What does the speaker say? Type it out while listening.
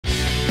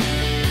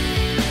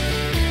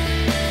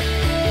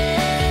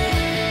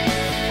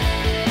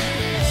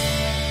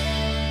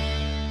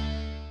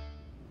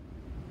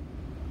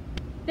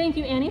Thank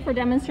you, Annie, for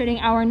demonstrating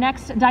our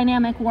next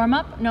dynamic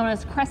warm-up known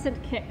as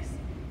Crescent Kicks.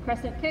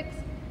 Crescent Kicks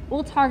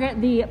will target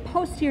the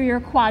posterior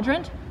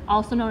quadrant,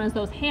 also known as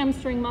those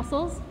hamstring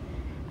muscles.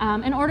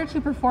 In order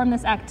to perform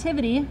this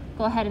activity,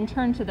 go ahead and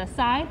turn to the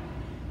side.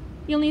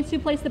 You'll need to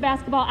place the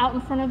basketball out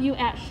in front of you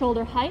at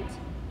shoulder height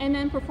and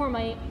then perform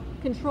a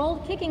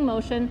controlled kicking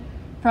motion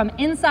from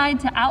inside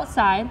to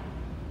outside,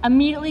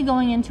 immediately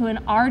going into an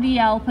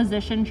RDL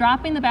position,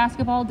 dropping the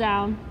basketball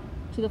down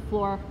to the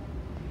floor,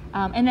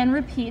 and then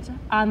repeat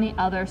on the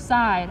other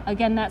side.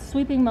 Again, that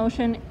sweeping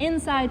motion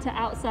inside to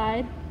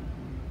outside,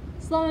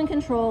 slow and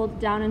controlled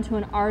down into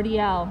an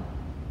RDL,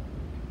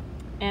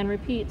 and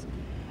repeat.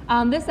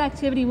 This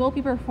activity will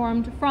be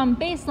performed from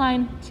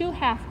baseline to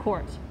half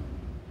court.